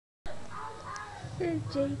Here's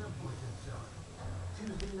Jake.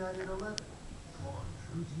 Tuesday night at 11 on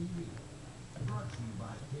True TV. Brought to you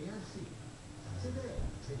by KFC. Today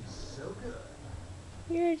tastes so good.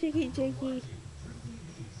 Here, Jakey, Jakey. True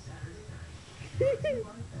TV Saturday night. Brought to you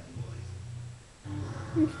by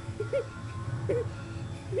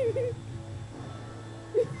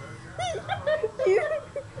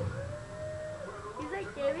He's like,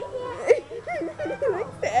 give me here. He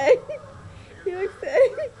likes the egg. He likes the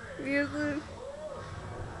egg. Here's Luke.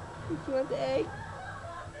 You want the egg?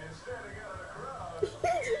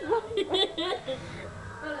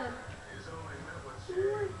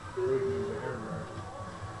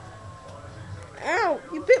 Ow!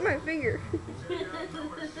 You bit my finger.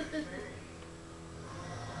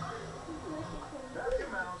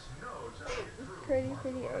 Pretty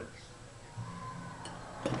eggs.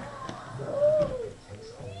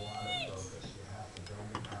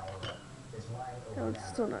 Oh, it's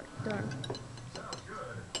still not done.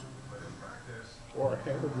 Or a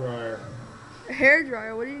hair dryer. A hair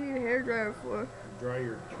dryer? What do you need a hair dryer for? Dry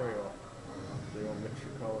your trail. So you don't mix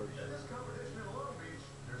your colors.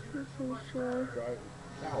 Dry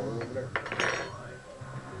towel over there.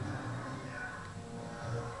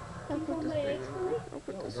 I'll put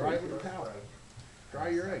this Dry it with a towel. Dry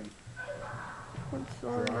your egg.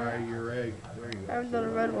 Dry your egg. There you go. I haven't done a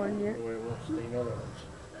red one yet. That way it won't stain other ones.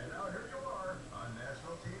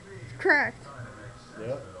 It's cracked.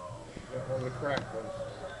 Yep. Got one of the cracked ones.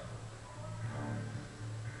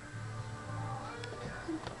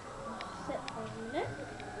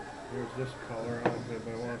 Here's this color. I don't know if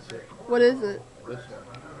anybody wants it. What is it? This one.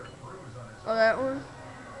 Oh, that one?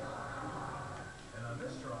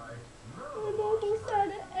 I'm almost out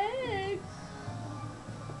of eggs.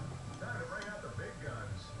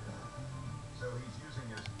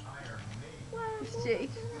 It's Jake.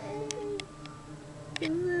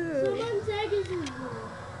 Someone's egg is in here.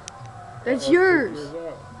 That's yours. Yours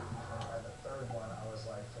out.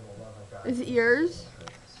 Is it yours?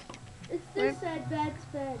 It's this side, Dad's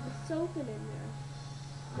bed. There's soap in there.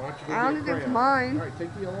 Why don't you go I don't get think it's crayon? mine. Alright,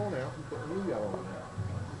 take the yellow one out and put a new yellow one.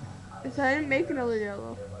 I didn't make another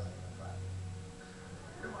yellow.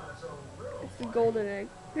 It's the golden egg.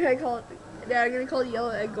 I call it. Yeah, I'm gonna call it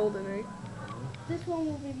yellow egg golden egg. This one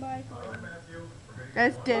will be my one.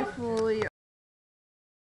 That's definitely.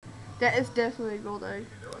 That is definitely a gold egg.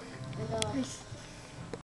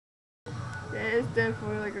 That is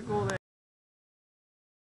definitely like a gold egg.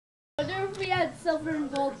 I wonder if we had silver and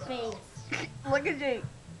gold face. Look at Jake.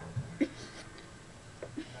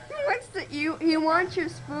 What's the you? He wants your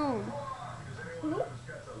spoon.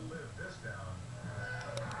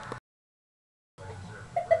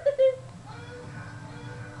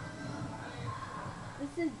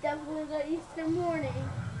 This is definitely the Easter morning.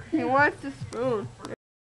 He wants the spoon.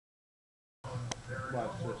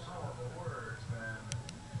 Watch this.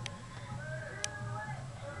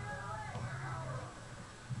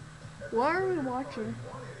 What are we watching?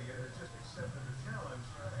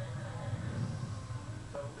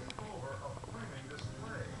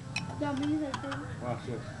 Dummies, I think. Watch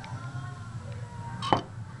this.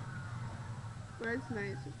 That's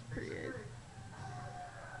nice. It's pretty egg.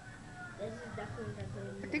 This is definitely I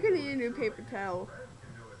the think I need a new paper towel.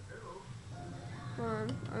 Hold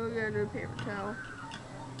on, I'll get a new paper towel.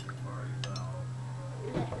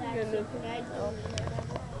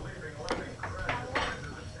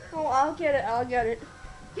 Oh, I'll get it. I'll get it.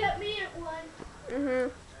 Get me at one.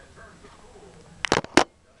 Mhm.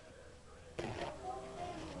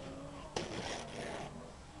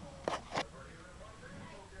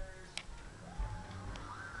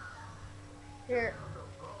 Here.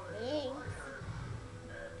 Thanks.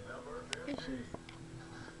 Issues.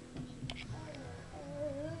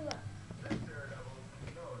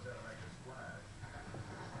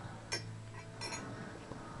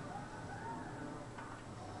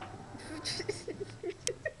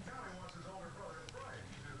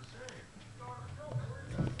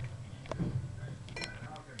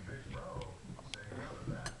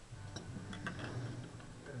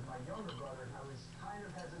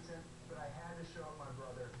 Show my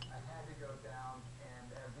brother, I had to go down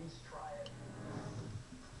and at least try it.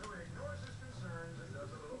 So he ignores his concerns and does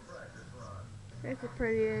a little practice run. That's a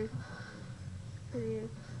pretty egg. Pretty egg.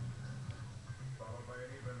 Followed by an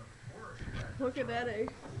even worse practice. Look at that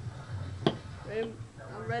egg.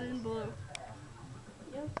 Red and blue.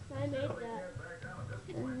 Yep, I made that.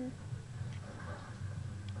 Mhm.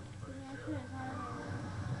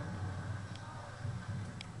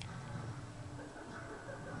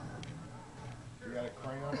 You got a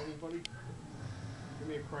crayon, anybody? Give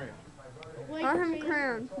me a crayon. I don't have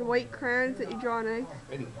crayons. The white crayons that you draw on eggs.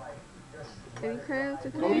 Any. Any crayons to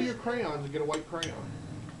Go to your crayons and get a white crayon.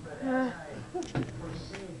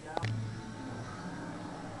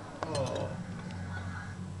 Oh.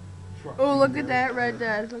 Oh, look at that red,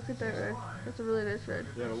 Dad. Look at that red. That's a really nice red.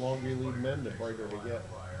 Yeah, the longer you leave them in, the brighter they get.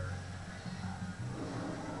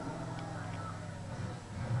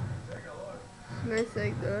 Nice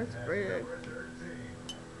egg though. That's a great egg.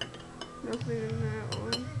 Nothing in that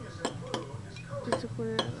one.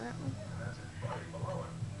 Disappointed in that one.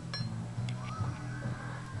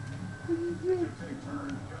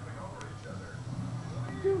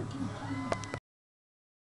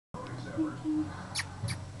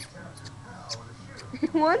 He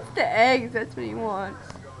wants the eggs. That's what he wants.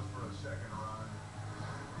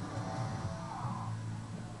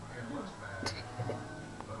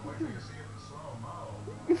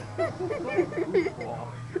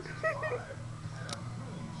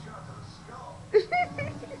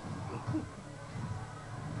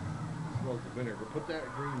 Smells the vinegar. Put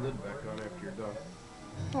that green lid back on after you're done.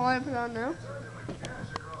 Want to put it on now?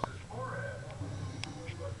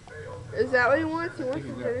 Is that what he wants? He wants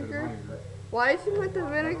the vinegar? Why does he want the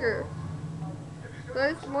vinegar? He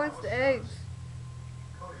just wants the eggs.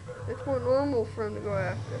 It's more normal for him to go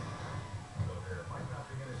after.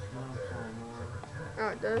 Oh,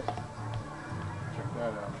 it does? Check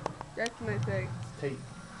that out. That's my thing. Tape.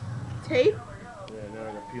 Tape? Yeah, now I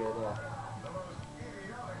gotta peel it off.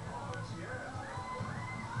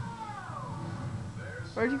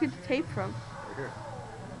 Where'd you get the tape from? Right here.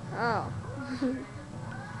 Oh.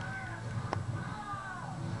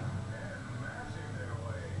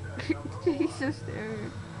 He's so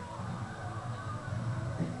staring.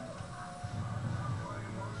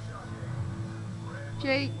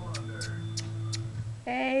 Jake.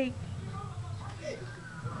 Hey.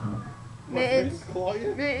 Mittens.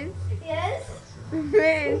 Mittens. Yes?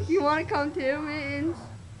 Mittens. You want to come too, Mittens?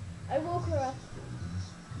 I woke her up.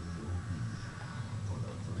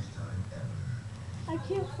 I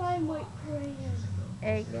can't find white crayon.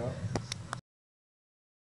 Egg. No.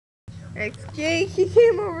 Eggs. Jake, he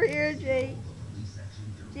came over here, Jake.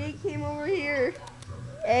 Jake came over here.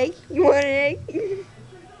 Egg? You want an egg? You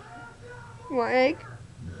want egg?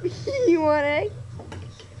 You want egg?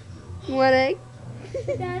 You want egg?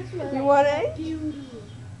 That's what You I want call egg? beauty.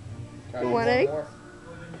 Can I You get want one egg? more?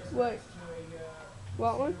 What?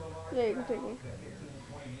 Want one? Yeah, you can take one.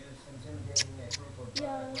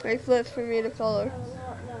 Yeah. Nice lips for me to color.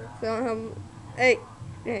 No. So I don't have. Hey,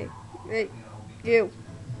 hey, hey, you.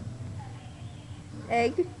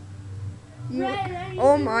 Egg. You. Red, I need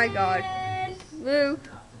Oh the my God. red. Luke.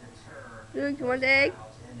 Luke, you want the egg?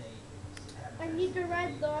 I need the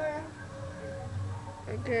red, Laura.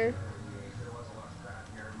 Okay.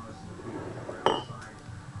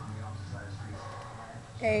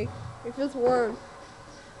 Hey, it feels warm.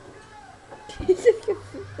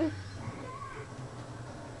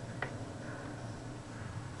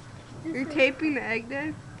 You're taping the egg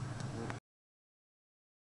there?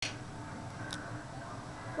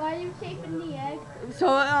 Why are you taping the egg?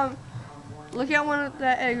 So, look at one of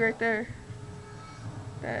that egg right there.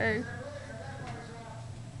 That egg.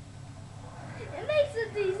 It makes a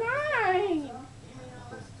design.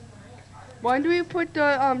 When do we put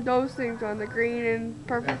the those things on, the green and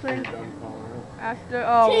purple After you're thing? done coloring. After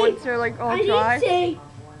Tape. once they're like all I dry. need tape.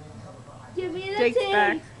 Give me the Jake's tape.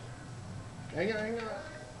 back. Hang on, hang on.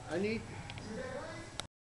 I need